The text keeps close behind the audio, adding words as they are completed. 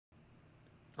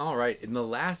All right, in the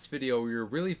last video, we were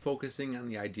really focusing on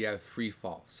the idea of free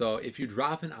fall. So if you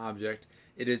drop an object,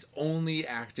 it is only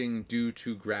acting due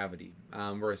to gravity.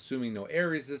 We're assuming no air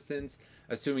resistance,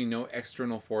 assuming no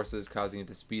external forces causing it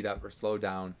to speed up or slow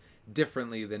down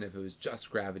differently than if it was just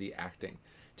gravity acting.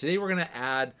 Today, we're going to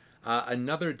add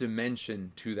another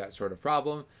dimension to that sort of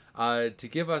problem to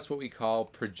give us what we call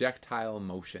projectile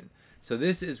motion. So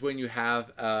this is when you have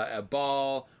a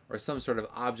ball or some sort of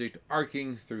object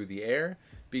arcing through the air,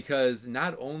 because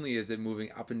not only is it moving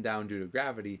up and down due to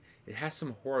gravity, it has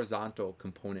some horizontal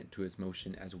component to its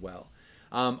motion as well.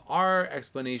 Our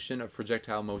explanation of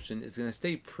projectile motion is going to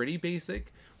stay pretty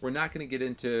basic. We're not going to get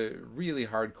into really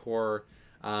hardcore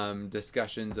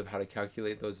discussions of how to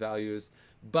calculate those values,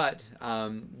 but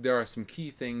there are some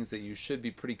key things that you should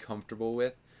be pretty comfortable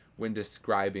with when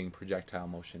describing projectile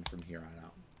motion from here on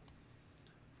out.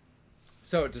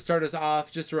 So to start us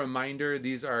off, just a reminder,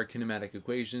 these are kinematic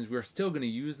equations. We're still going to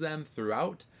use them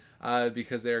throughout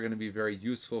because they are going to be very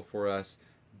useful for us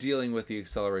dealing with the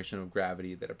acceleration of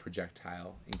gravity that a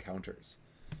projectile encounters.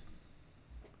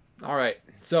 All right,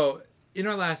 so in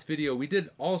our last video, we did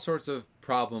all sorts of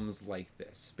problems like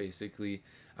this. Basically,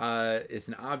 it's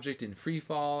an object in free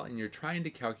fall, and you're trying to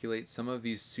calculate some of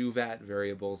these SUVAT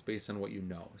variables based on what you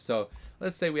know. So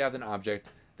let's say we have an object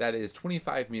that is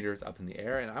 25 meters up in the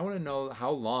air, and I want to know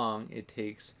how long it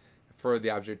takes for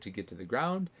the object to get to the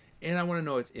ground, and I want to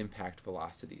know its impact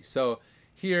velocity. So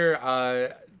here,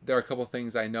 there are a couple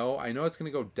things I know. I know it's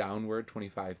going to go downward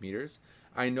 25 meters.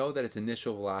 I know that its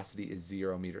initial velocity is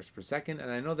 0 meters per second,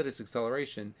 and I know that its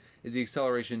acceleration is the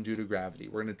acceleration due to gravity.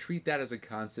 We're going to treat that as a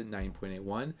constant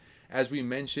 9.81. As we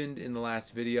mentioned in the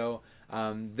last video,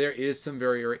 there is some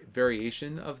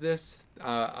variation of this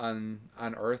on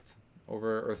Earth,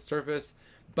 over Earth's surface,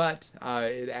 but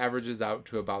it averages out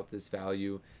to about this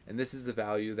value, and this is the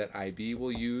value that IB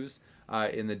will use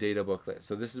in the data booklet.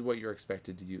 So this is what you're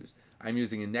expected to use. I'm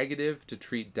using a negative to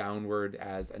treat downward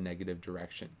as a negative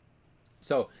direction.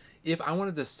 So if I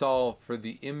wanted to solve for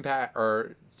the impact,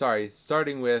 or sorry,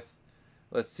 starting with,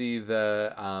 let's see,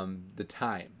 the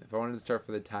time. If I wanted to start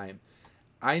for the time,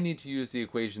 I need to use the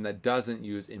equation that doesn't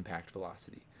use impact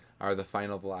velocity, or the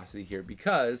final velocity here,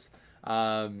 because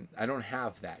I don't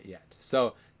have that yet.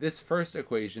 So this first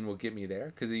equation will get me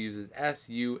there because it uses S,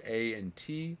 U, A, and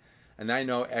T. And I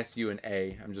know S, U, and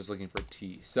A. I'm just looking for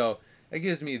T. So that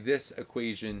gives me this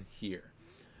equation here.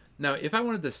 Now, if I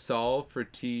wanted to solve for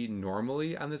T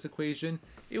normally on this equation,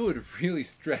 it would really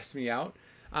stress me out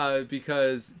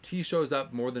because T shows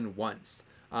up more than once.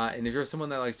 And if you're someone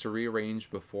that likes to rearrange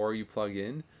before you plug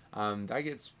in, that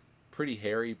gets pretty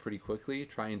hairy pretty quickly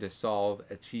trying to solve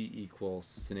a T equals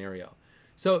scenario.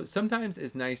 So sometimes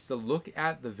it's nice to look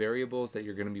at the variables that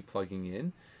you're going to be plugging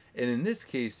in. And in this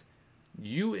case,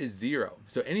 U is 0.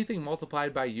 So anything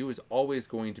multiplied by U is always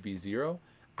going to be 0.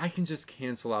 I can just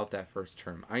cancel out that first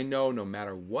term. I know no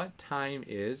matter what time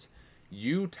is,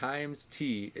 U times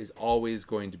T is always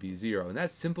going to be 0. And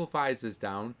that simplifies this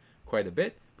down quite a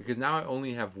bit because now I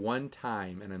only have one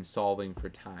time and I'm solving for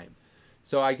time.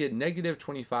 So I get negative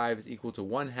 25 is equal to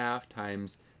 1/2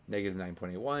 times negative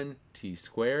 9.81 T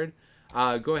squared.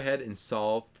 Go ahead and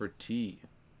solve for T.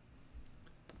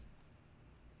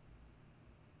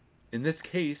 In this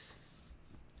case,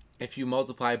 if you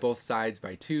multiply both sides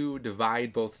by 2,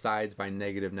 divide both sides by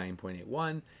negative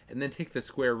 9.81, and then take the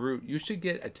square root, you should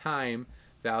get a time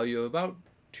value of about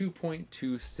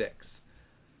 2.26.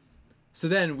 So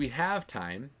then we have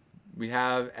time. We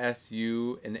have S,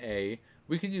 U, and A.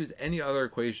 We could use any other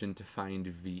equation to find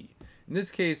V. In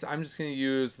this case, I'm just going to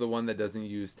use the one that doesn't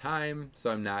use time,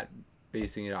 so I'm not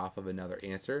basing it off of another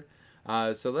answer.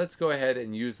 So let's go ahead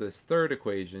and use this third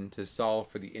equation to solve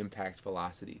for the impact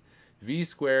velocity. V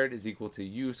squared is equal to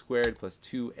U squared plus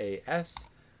 2AS.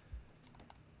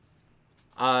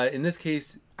 In this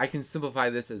case, I can simplify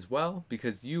this as well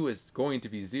because U is going to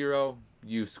be 0.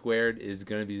 U squared is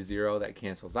going to be 0. That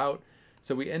cancels out.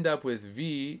 So we end up with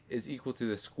V is equal to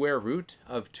the square root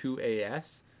of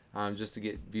 2AS. Just to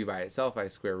get V by itself, I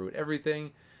square root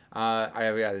everything. I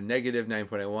have got a negative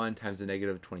 9.81 times a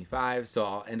negative 25. So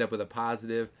I'll end up with a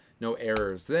positive, no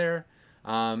errors there.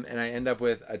 And I end up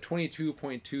with a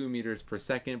 22.2 meters per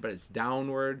second, but it's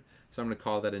downward. So I'm going to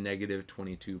call that a negative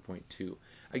 22.2.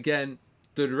 Again,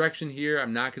 the direction here,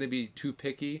 I'm not going to be too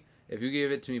picky. If you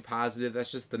gave it to me positive,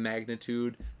 that's just the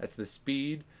magnitude, that's the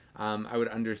speed. I would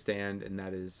understand, and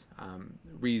that is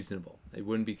reasonable. It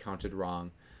wouldn't be counted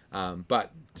wrong.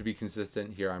 But to be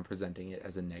consistent here, I'm presenting it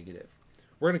as a negative.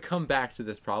 We're going to come back to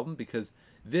this problem because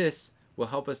this will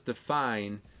help us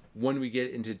define when we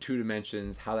get into 2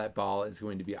 dimensions how that ball is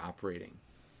going to be operating.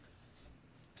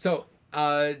 So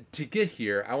To get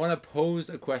here, I want to pose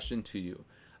a question to you.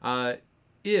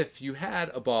 If you had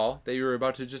a ball that you were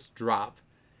about to just drop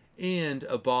and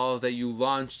a ball that you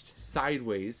launched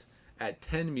sideways at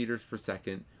 10 meters per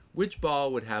second, which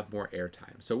ball would have more air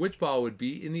time? So which ball would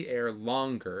be in the air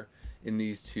longer in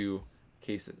these two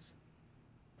cases?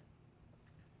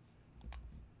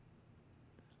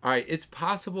 All right, it's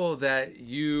possible that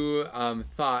you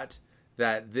thought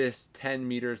that this 10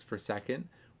 meters per second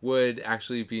would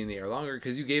actually be in the air longer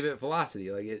because you gave it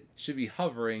velocity, like it should be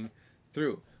hovering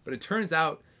through. But it turns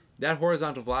out that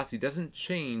horizontal velocity doesn't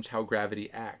change how gravity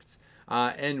acts.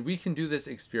 And we can do this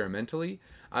experimentally.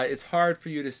 It's hard for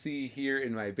you to see here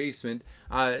in my basement,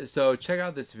 so check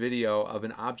out this video of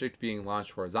an object being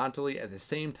launched horizontally at the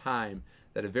same time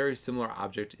that a very similar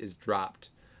object is dropped.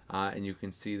 And you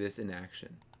can see this in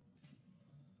action.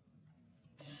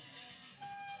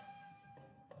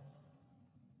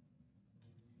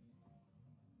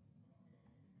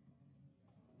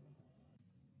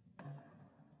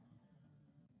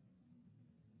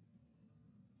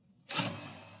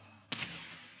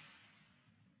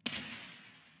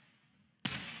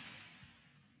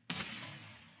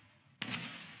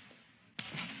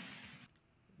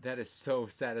 That is so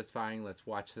satisfying. Let's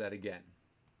watch that again.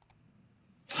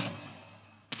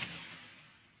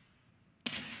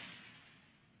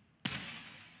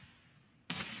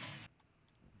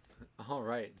 All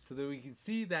right, so that we can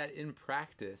see that in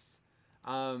practice,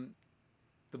 the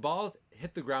balls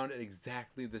hit the ground at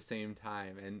exactly the same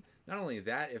time. And not only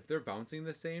that, if they're bouncing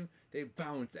the same, they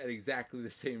bounce at exactly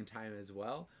the same time as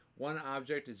well. One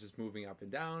object is just moving up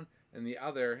and down, and the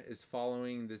other is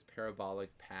following this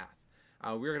parabolic path.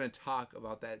 We're going to talk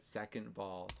about that second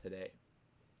ball today.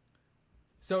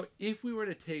 So if we were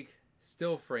to take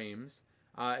still frames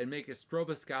and make a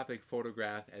stroboscopic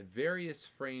photograph at various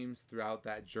frames throughout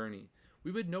that journey, we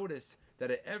would notice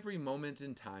that at every moment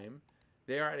in time,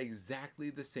 they are at exactly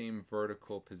the same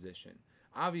vertical position.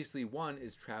 Obviously, one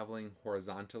is traveling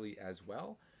horizontally as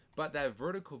well, but that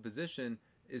vertical position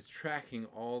is tracking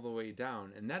all the way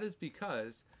down, and that is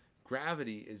because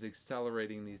gravity is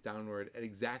accelerating these downward at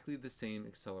exactly the same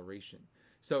acceleration.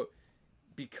 So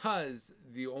because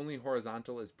the only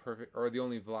horizontal is perfect, or the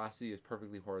only velocity is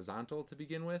perfectly horizontal to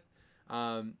begin with,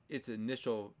 its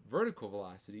initial vertical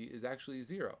velocity is actually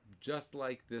 0, just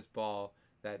like this ball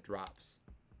that drops.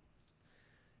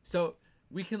 So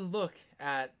we can look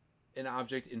at an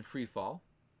object in free fall,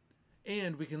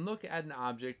 and we can look at an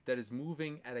object that is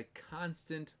moving at a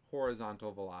constant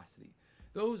horizontal velocity.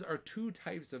 Those are two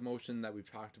types of motion that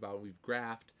we've talked about, we've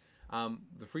graphed.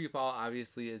 The free fall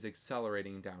obviously is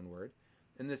accelerating downward,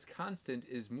 and this constant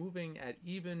is moving at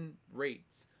even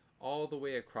rates all the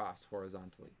way across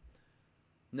horizontally.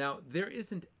 Now, there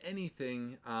isn't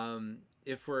anything,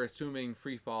 if we're assuming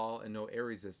free fall and no air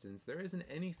resistance, there isn't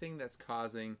anything that's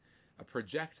causing a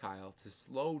projectile to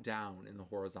slow down in the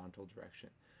horizontal direction.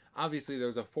 Obviously,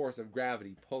 there's a force of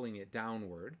gravity pulling it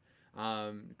downward,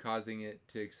 causing it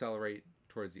to accelerate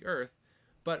towards the Earth,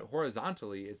 but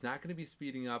horizontally, it's not going to be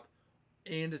speeding up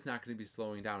and it's not going to be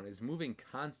slowing down. It's moving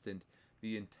constant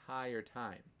the entire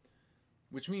time,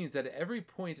 which means that at every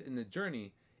point in the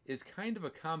journey is kind of a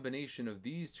combination of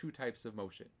these two types of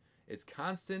motion. It's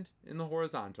constant in the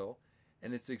horizontal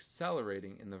and it's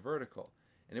accelerating in the vertical.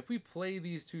 And if we play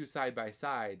these two side by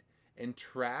side and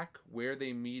track where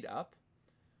they meet up,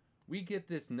 we get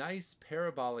this nice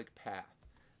parabolic path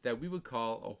that we would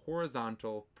call a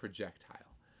horizontal projectile.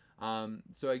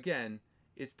 So again,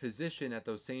 its position at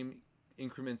those same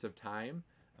increments of time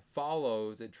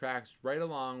follows, it tracks right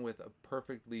along with a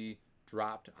perfectly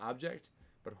dropped object,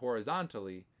 but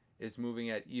horizontally is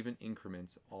moving at even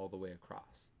increments all the way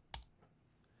across.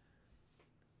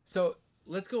 So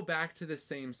let's go back to the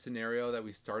same scenario that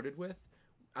we started with.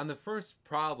 On the first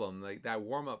problem, like that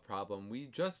warm-up problem, we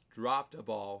just dropped a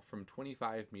ball from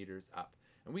 25 meters up.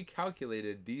 And we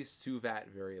calculated these SUVAT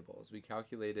variables. We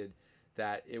calculated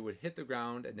that it would hit the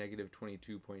ground at negative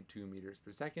 22.2 meters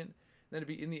per second, and then it'd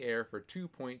be in the air for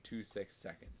 2.26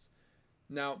 seconds.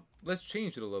 Now, let's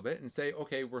change it a little bit and say,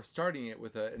 okay, we're starting it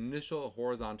with an initial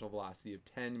horizontal velocity of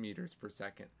 10 meters per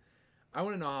second. I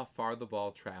want to know how far the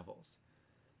ball travels.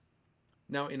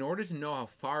 Now, in order to know how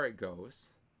far it goes,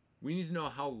 we need to know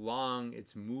how long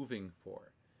it's moving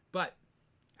for. But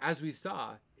as we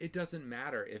saw, it doesn't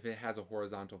matter if it has a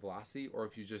horizontal velocity or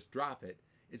if you just drop it.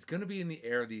 It's going to be in the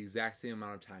air the exact same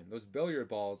amount of time. Those billiard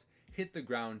balls hit the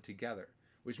ground together,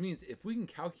 which means if we can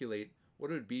calculate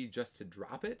what it would be just to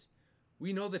drop it,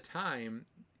 we know the time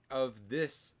of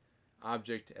this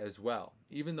object as well.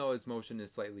 Even though its motion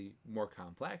is slightly more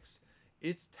complex,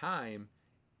 its time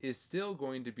is still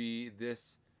going to be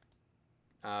this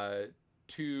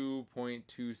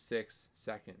 2.26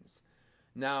 seconds.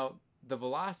 Now, the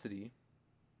velocity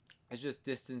is just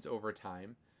distance over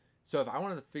time. So if I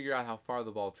wanted to figure out how far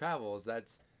the ball travels,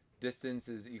 that's distance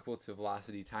is equal to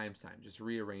velocity times time, just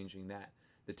rearranging that.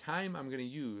 The time I'm going to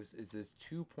use is this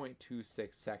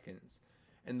 2.26 seconds.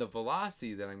 And the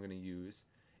velocity that I'm going to use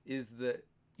is the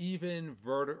even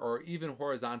vertical or even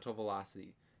horizontal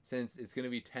velocity. Since it's going to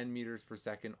be 10 meters per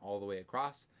second all the way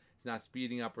across, it's not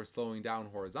speeding up or slowing down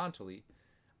horizontally.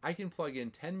 I can plug in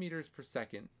 10 meters per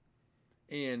second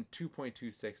and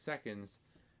 2.26 seconds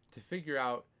to figure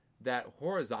out that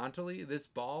horizontally this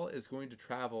ball is going to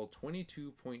travel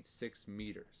 22.6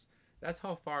 meters. That's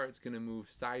how far it's going to move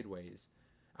sideways.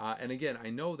 And again,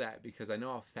 I know that because I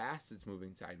know how fast it's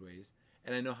moving sideways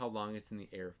and I know how long it's in the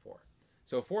air for.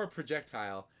 So for a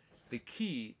projectile, the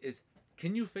key is,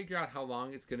 can you figure out how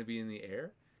long it's going to be in the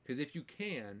air? Because if you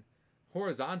can,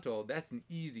 horizontal, that's an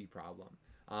easy problem.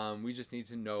 We just need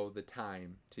to know the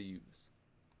time to use.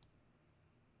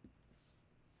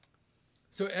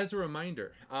 So as a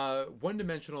reminder,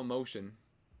 one-dimensional motion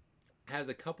has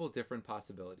a couple different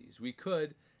possibilities. We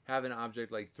could have an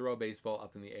object like throw a baseball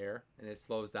up in the air and it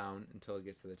slows down until it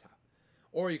gets to the top.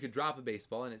 Or you could drop a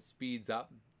baseball and it speeds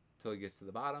up until it gets to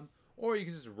the bottom. Or you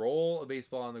could just roll a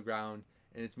baseball on the ground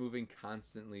and it's moving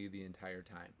constantly the entire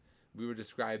time. We would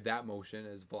describe that motion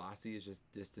as velocity is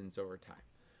just distance over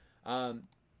time.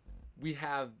 We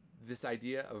have this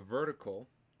idea of vertical,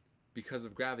 because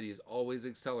of gravity, is always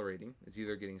accelerating. It's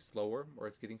either getting slower or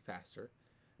it's getting faster.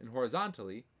 And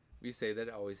horizontally, we say that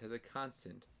it always has a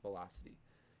constant velocity.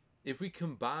 If we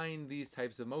combine these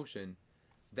types of motion,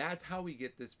 that's how we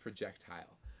get this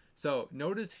projectile. So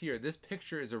notice here, this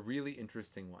picture is a really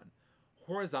interesting one.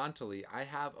 Horizontally, I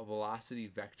have a velocity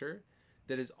vector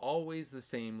that is always the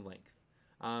same length.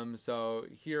 So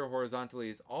here horizontally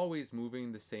is always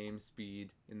moving the same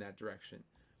speed in that direction.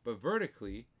 But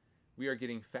vertically, we are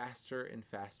getting faster and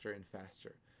faster and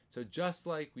faster. So just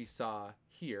like we saw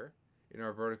here in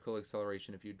our vertical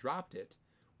acceleration, if you dropped it,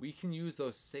 we can use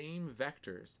those same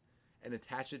vectors and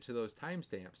attach it to those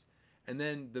timestamps. And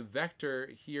then the vector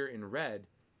here in red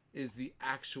is the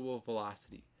actual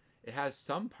velocity. It has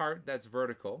some part that's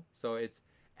vertical, so it's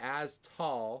as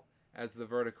tall as the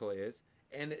vertical is,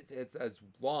 and it's as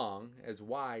long, as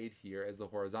wide here as the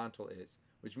horizontal is,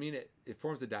 which means it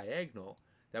forms a diagonal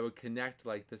that would connect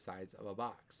like the sides of a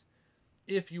box.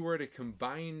 If you were to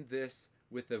combine this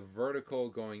with the vertical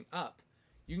going up,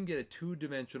 you can get a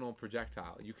two-dimensional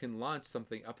projectile. You can launch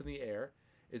something up in the air.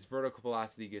 Its vertical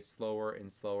velocity gets slower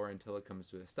and slower until it comes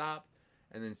to a stop,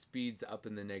 and then speeds up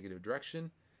in the negative direction.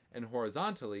 And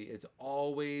horizontally, it's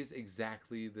always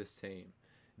exactly the same.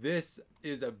 This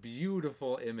is a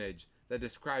beautiful image that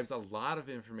describes a lot of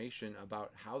information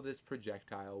about how this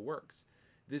projectile works.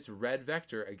 This red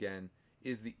vector, again,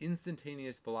 is the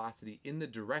instantaneous velocity in the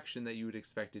direction that you would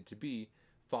expect it to be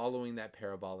following that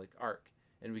parabolic arc.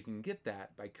 And we can get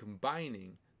that by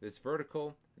combining this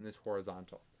vertical and this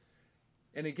horizontal.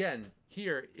 And again,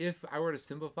 here, if I were to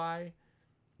simplify,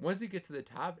 once you get to the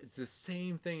top, it's the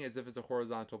same thing as if it's a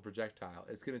horizontal projectile.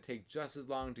 It's going to take just as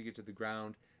long to get to the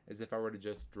ground as if I were to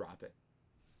just drop it.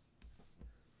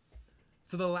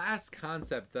 So the last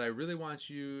concept that I really want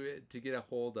you to get a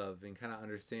hold of and kind of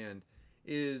understand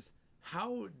is,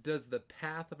 how does the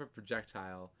path of a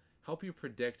projectile help you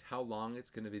predict how long it's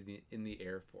going to be in the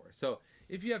air for? So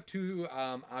if you have two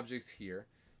objects here,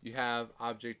 you have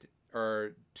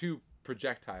two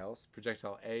projectiles,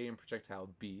 projectile A and projectile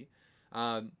B.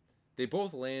 They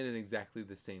both land in exactly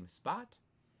the same spot.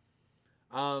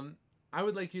 I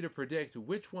would like you to predict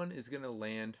which one is going to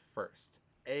land first,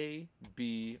 A,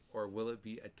 B, or will it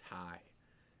be a tie?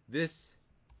 This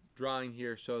drawing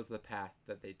here shows the path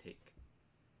that they take.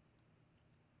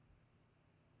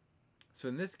 So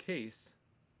in this case,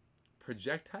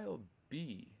 projectile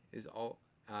B is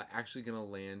actually going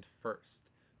to land first.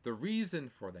 The reason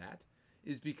for that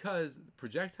is because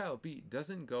projectile B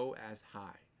doesn't go as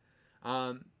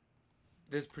high.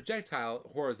 This projectile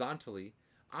horizontally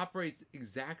operates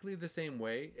exactly the same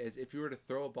way as if you were to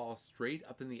throw a ball straight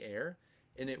up in the air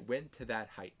and it went to that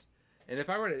height. And if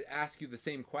I were to ask you the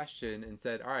same question and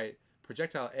said, all right,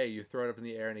 projectile A, you throw it up in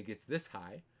the air and it gets this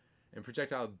high, and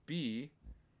projectile B,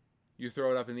 you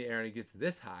throw it up in the air and it gets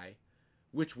this high,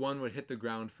 which one would hit the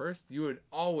ground first? You would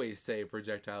always say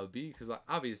projectile B, because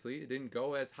obviously it didn't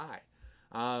go as high.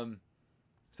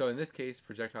 So in this case,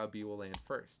 projectile B will land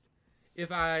first. If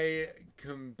I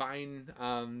combine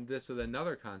this with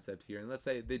another concept here, and let's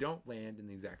say they don't land in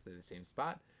exactly the same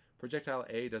spot, projectile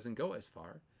A doesn't go as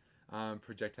far.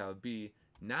 Projectile B,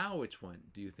 now which one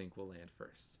do you think will land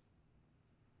first?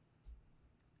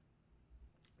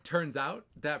 Turns out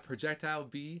that projectile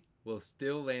B will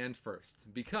still land first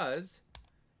because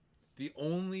the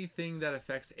only thing that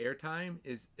affects airtime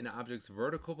is an object's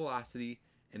vertical velocity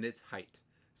and its height.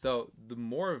 So the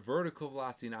more vertical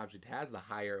velocity an object has, the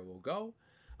higher it will go.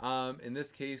 In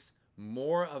this case,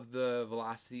 more of the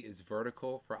velocity is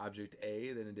vertical for object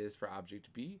A than it is for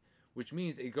object B, which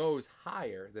means it goes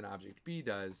higher than object B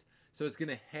does. So it's going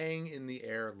to hang in the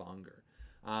air longer,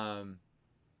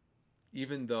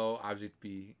 even though object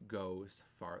B goes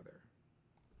farther.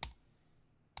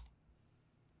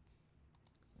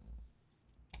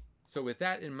 So with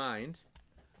that in mind,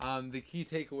 the key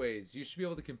takeaways: you should be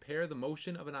able to compare the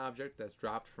motion of an object that's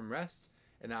dropped from rest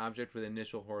and an object with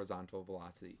initial horizontal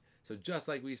velocity. So just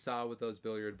like we saw with those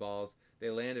billiard balls, they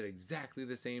land at exactly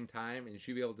the same time, and you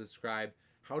should be able to describe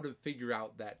how to figure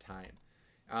out that time.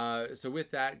 So with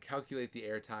that, calculate the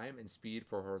air time and speed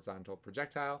for a horizontal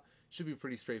projectile. Should be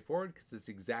pretty straightforward because it's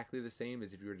exactly the same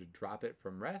as if you were to drop it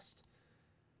from rest.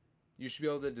 You should be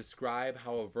able to describe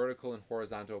how vertical and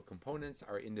horizontal components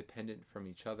are independent from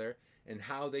each other and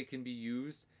how they can be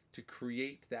used to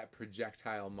create that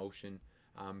projectile motion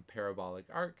parabolic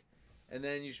arc. And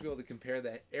then you should be able to compare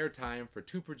the air time for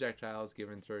two projectiles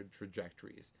given their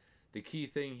trajectories. The key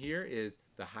thing here is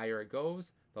the higher it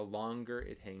goes, the longer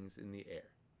it hangs in the air.